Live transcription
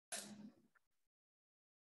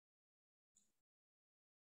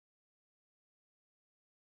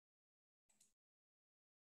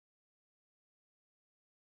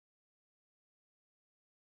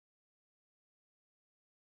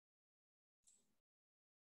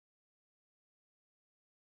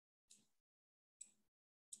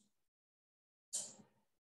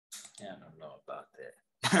I don't know about that.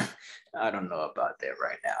 I don't know about that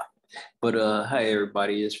right now. But hi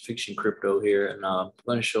everybody, it's Fiction Crypto here, and I'm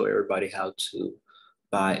going to show everybody how to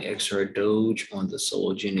buy XRdoge on the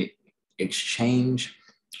Sologenic exchange.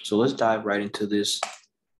 So let's dive right into this.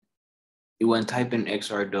 You want to type in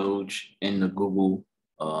XRdoge in the Google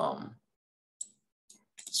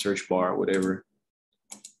search bar, whatever.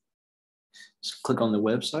 Just click on the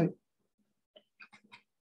website.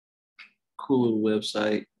 Cool little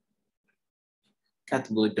website. Got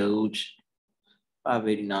the little Doge,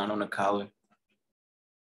 $5.89 on the collar.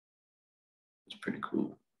 It's pretty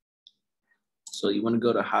cool. So you want to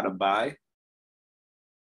go to how to buy.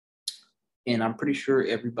 And I'm pretty sure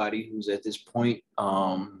everybody who's at this point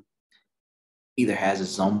either has a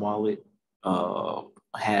Zoom wallet,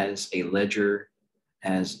 has a Ledger,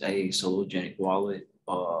 has a Sologenic wallet,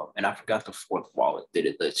 and I forgot the fourth wallet that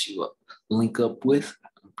it lets you link up with.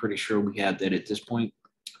 I'm pretty sure we have that at this point.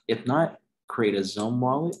 If not, create a Zoom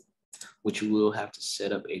wallet, which you will have to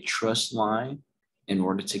set up a trust line in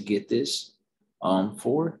order to get this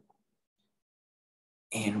for.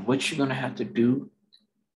 And what you're going to have to do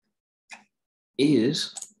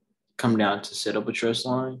is come down to set up a trust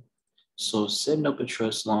line. So setting up a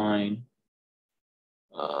trust line,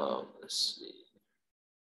 let's see.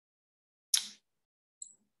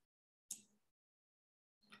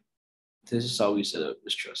 This is how we set up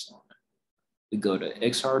this trust line. We go to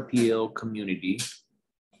XRPL community,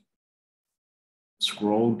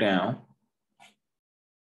 scroll down,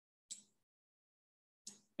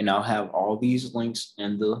 and I'll have all these links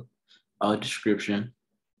in the description.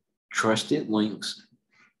 Trusted links.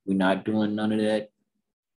 We're not doing none of that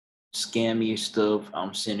scammy stuff.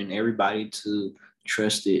 I'm sending everybody to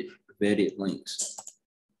trusted, vetted links.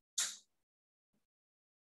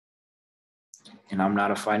 And I'm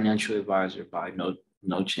not a financial advisor by no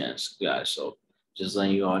chance, guys. So just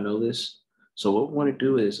letting you all know this. So what we want to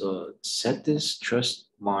do is set this trust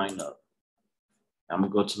line up. I'm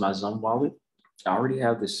gonna go to my Zoom wallet. I already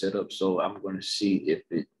have this set up, so I'm going to see if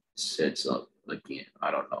it sets up again.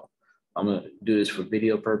 I don't know. I'm going to do this for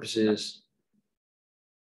video purposes.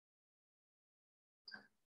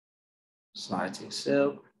 Slide to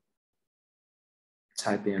accept.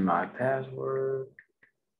 Type in my password.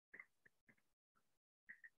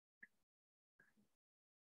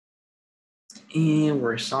 And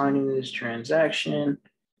we're signing this transaction.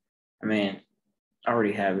 I mean, I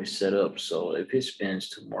already have it set up, so if it spends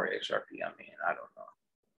 2 more XRP, I mean, I don't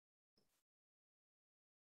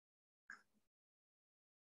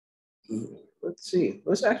know. Let's see.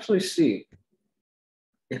 Let's actually see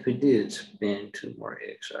if it did spend 2 more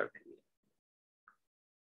XRP,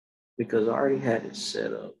 because I already had it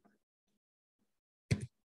set up.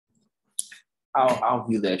 I'll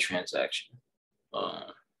view that transaction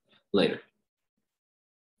later.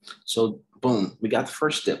 So boom, we got the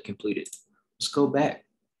first step completed. Let's go back.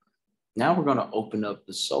 Now we're going to open up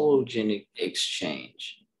the Sologenic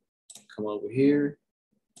exchange. Come over here.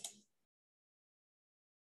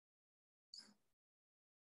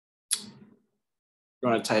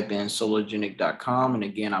 We're going to type in sologenic.com. And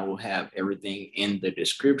again, I will have everything in the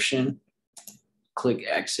description. Click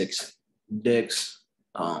Access Dex.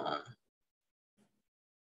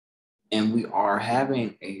 And we are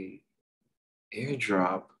having a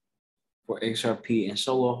airdrop for XRP and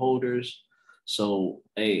Solo holders. So,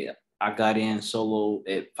 hey, I got in Solo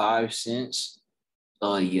at 5 cents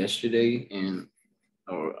yesterday, and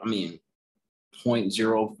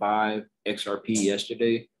 0.05 XRP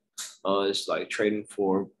yesterday. It's like trading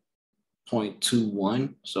for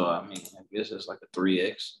 0.21. So I mean, I guess it's like a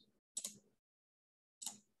 3x.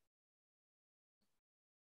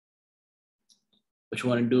 What you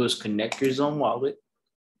want to do is connect your Zoom wallet.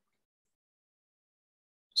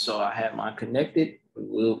 So I have mine connected. We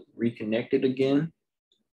will reconnect it again.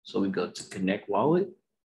 So we go to connect wallet,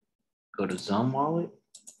 go to Zoom wallet,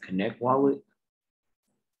 connect wallet.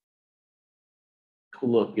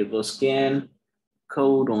 Pull up your little scan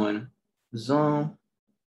code on Zoom.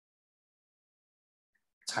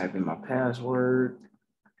 Type in my password.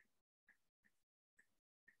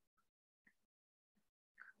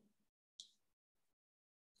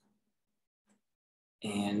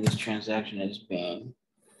 And this transaction has been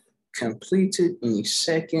completed in a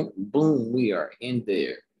second. Boom, we are in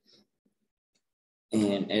there.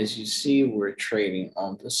 And as you see, we're trading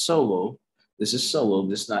on the Solo. This is Solo,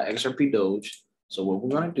 this is not XRP Doge. So what we're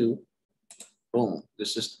gonna do, boom,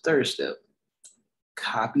 this is the third step.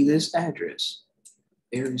 Copy this address.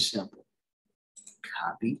 Very simple.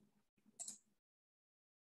 Copy.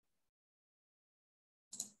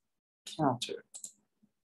 Counter.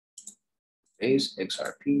 Base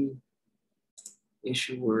XRP.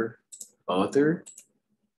 Issuer. other,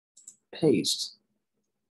 paste.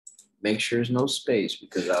 Make sure there's no space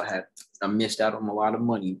because I missed out on a lot of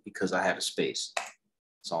money because I had a space.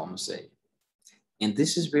 That's all I'm gonna say. And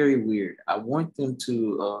this is very weird. I want them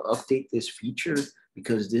to update this feature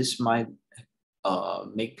because this might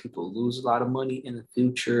make people lose a lot of money in the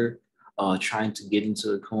future trying to get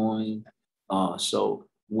into the coin. So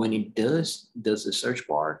when it does the search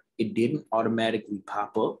bar, it didn't automatically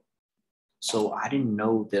pop up. So I didn't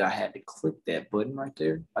know that I had to click that button right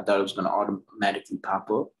there. I thought it was going to automatically pop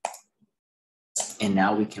up. And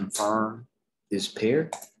now we confirm this pair.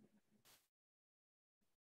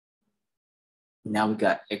 Now we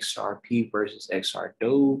got XRP versus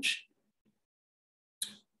XRdoge.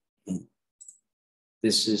 And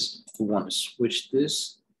this is, we want to switch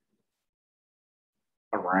this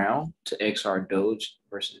around to XRdoge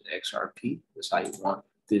versus XRP. That's how you want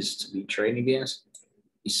this to be trading against.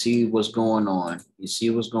 You see what's going on. You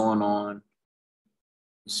see what's going on.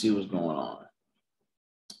 You see what's going on.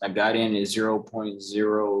 I got in at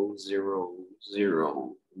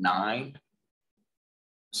 0.0009.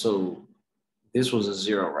 So this was a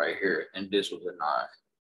 0 right here, and this was a 9.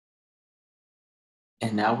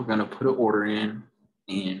 And now we're going to put an order in,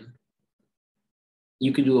 and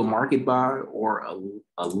you can do a market buy or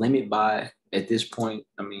a limit buy at this point.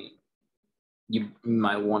 I mean, you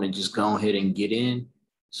might want to just go ahead and get in.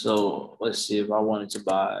 So let's see if I wanted to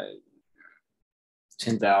buy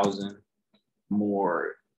 10,000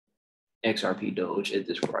 more XRP Doge at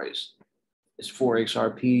this price. It's 4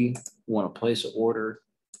 XRP. You want to place an order,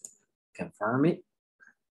 confirm it.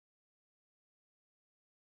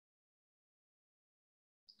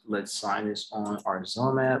 Let's sign this on our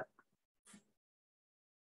Zoom app.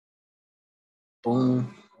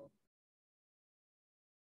 Boom.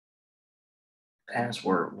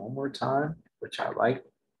 Password one more time, which I like.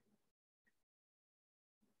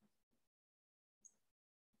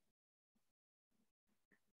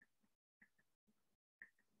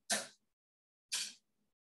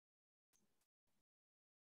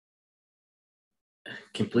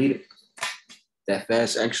 Completed. That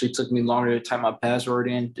fast actually took me longer to type my password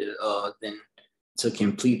in than to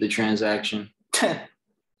complete the transaction.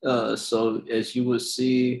 So as you will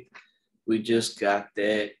see, we just got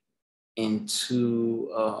that into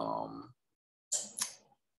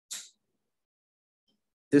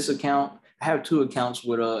this account. I have 2 accounts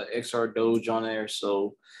with XRdoge on there.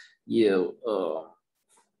 So yeah,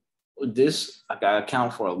 this I got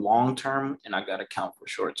account for a long term and I got account for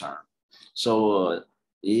short term. So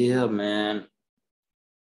yeah, man,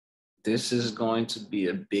 this is going to be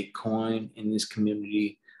a big coin in this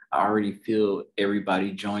community. I already feel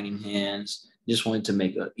everybody joining hands. Just wanted to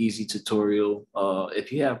make an easy tutorial.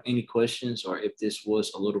 If you have any questions or if this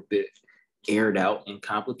was a little bit aired out and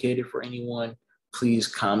complicated for anyone, please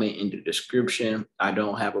comment in the description. I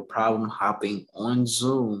don't have a problem hopping on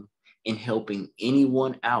Zoom and helping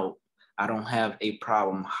anyone out. I don't have a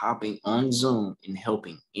problem hopping on Zoom and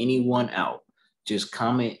helping anyone out. Just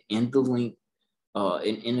comment in the link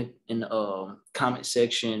in the comment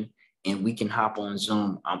section and we can hop on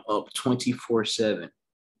Zoom. I'm up 24/7.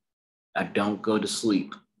 I don't go to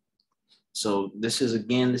sleep. So this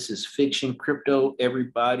is Fiction Crypto,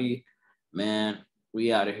 everybody. Man,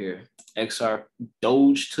 we out of here. XR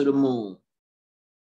Doge to the moon.